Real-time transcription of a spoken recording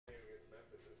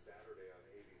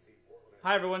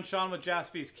Hi everyone, Sean with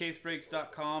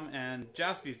JaspysCaseBreaks.com and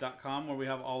Jaspys.com, where we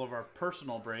have all of our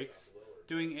personal breaks.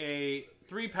 Doing a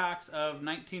 3 packs of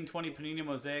 1920 Panini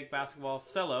Mosaic basketball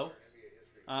Cello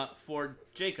for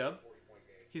Jacob.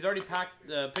 He's already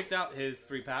picked out his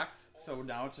 3 packs, so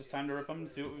now it's just time to rip them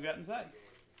and see what we've got inside.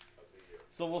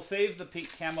 So we'll save the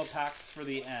pink camo packs for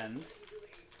the end.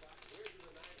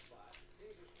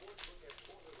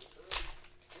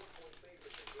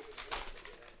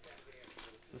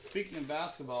 So speaking of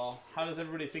basketball, how does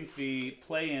everybody think the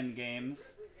play-in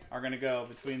games are going to go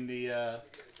between the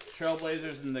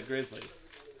Trailblazers and the Grizzlies?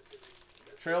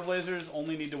 Trailblazers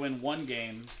only need to win 1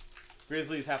 game.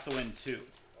 Grizzlies have to win 2.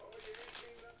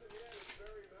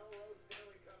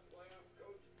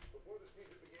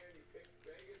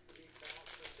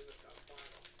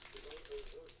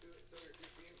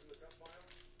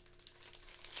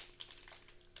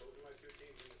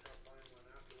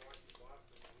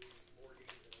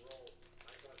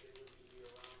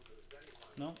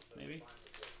 No, maybe.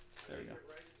 There we go.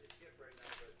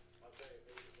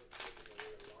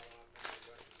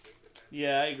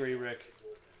 Yeah, I agree, Rick.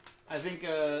 I think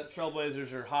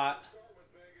Trailblazers are hot.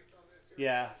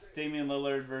 Yeah, Damian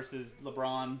Lillard versus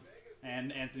LeBron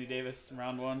and Anthony Davis in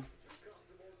round 1.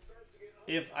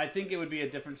 I think it would be a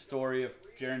different story if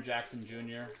Jaren Jackson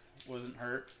Jr. wasn't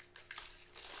hurt.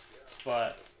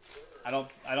 But I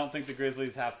don't think the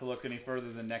Grizzlies have to look any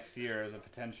further than next year as a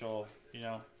potential,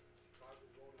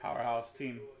 powerhouse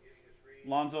team.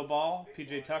 Lonzo Ball,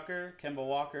 PJ Tucker, Kemba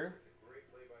Walker,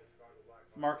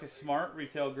 Marcus Smart,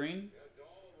 retail green,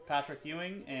 Patrick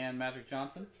Ewing, and Magic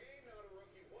Johnson.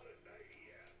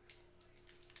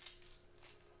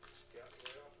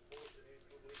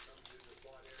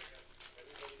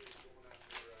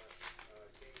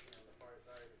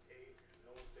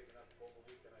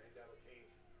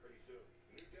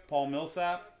 Paul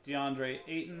Millsap, DeAndre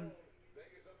Ayton,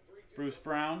 Bruce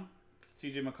Brown,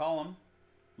 CJ McCollum,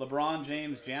 LeBron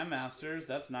James Jam Masters,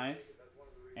 that's nice,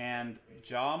 and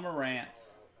Ja Morant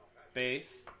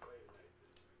base.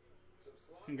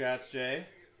 Congrats, Jay.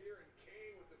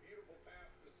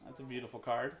 That's a beautiful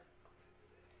card.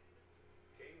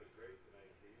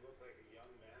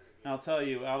 And I'll tell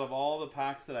you, out of all the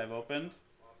packs that I've opened,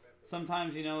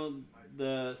 sometimes,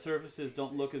 the surfaces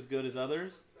don't look as good as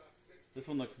others. This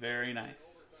one looks very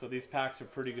nice. So these packs are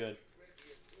pretty good.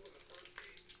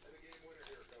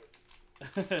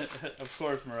 Of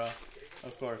course, Murrah.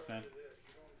 Of course, man.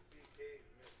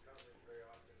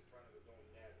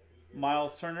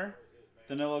 Miles Turner,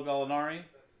 Danilo Gallinari,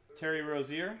 Terry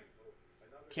Rozier,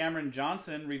 Cameron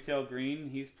Johnson, retail green.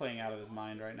 He's playing out of his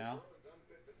mind right now.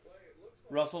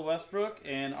 Russell Westbrook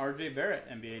and RJ Barrett,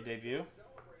 NBA debut.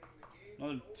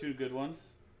 Another 2 good ones.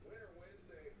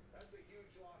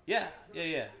 Yeah.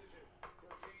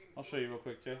 I'll show you real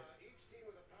quick, Jay.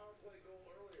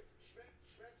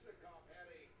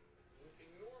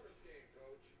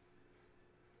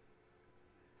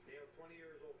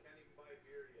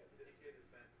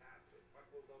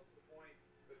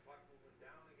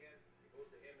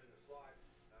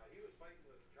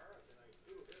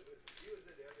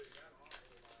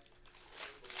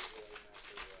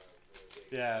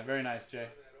 Yeah, very nice, Jay.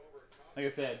 Like I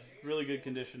said, really good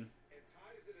condition.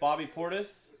 Bobby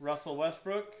Portis, Russell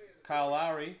Westbrook, Kyle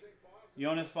Lowry,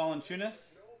 Jonas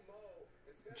Valanciunas,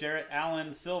 Jarrett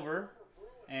Allen Silver,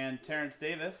 and Terrence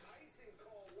Davis.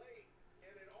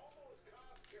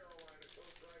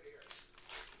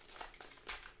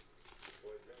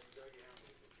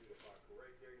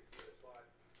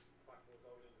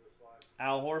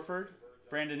 Al Horford,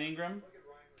 Brandon Ingram,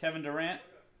 Kevin Durant,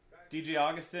 DJ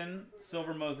Augustin,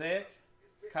 Silver Mosaic,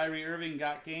 Kyrie Irving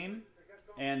got game,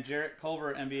 and Jarrett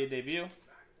Culver, NBA debut.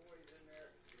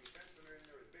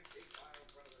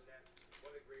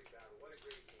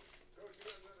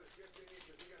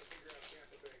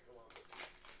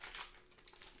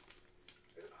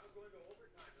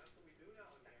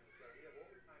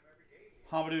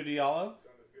 Hamidou Diallo,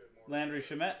 Landry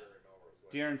Shamet,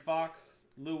 De'Aaron Fox,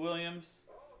 Lou Williams,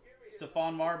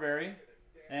 Stephon Marbury,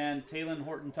 and Talen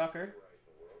Horton-Tucker.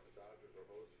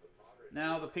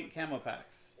 Now the pink camo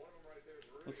packs.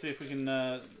 Let's see if we can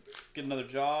get another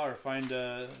jaw or find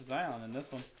Zion in this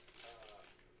one.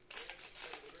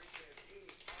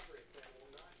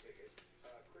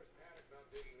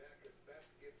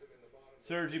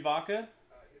 Serge Ibaka,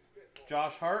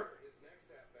 Josh Hart,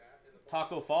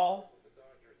 Taco Fall,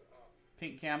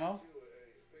 pink camo.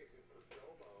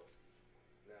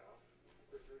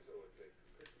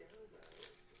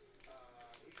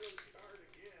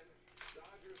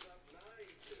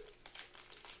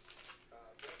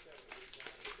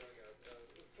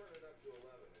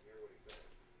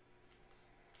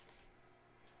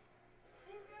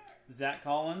 Zach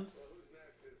Collins,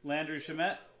 Landry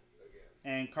Shamet,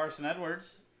 and Carson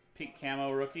Edwards, pink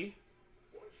camo rookie.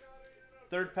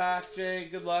 Third pack, Jay,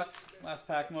 good luck. Last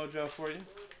pack mojo for you.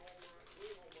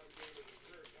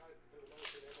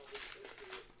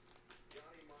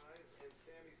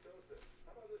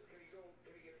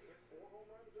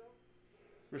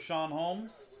 Rashawn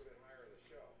Holmes,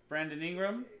 Brandon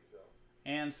Ingram,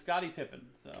 and Scottie Pippen.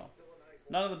 So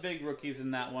none of the big rookies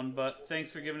in that one, but thanks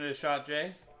for giving it a shot,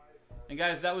 Jay. And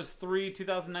guys, that was 3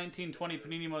 2019-20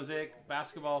 Panini Mosaic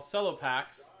basketball cello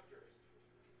packs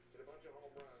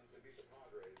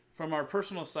from our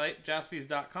personal site,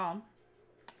 jaspys.com.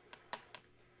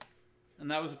 And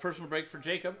that was a personal break for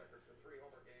Jacob.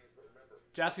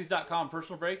 Jaspys.com,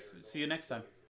 personal breaks. See you next time.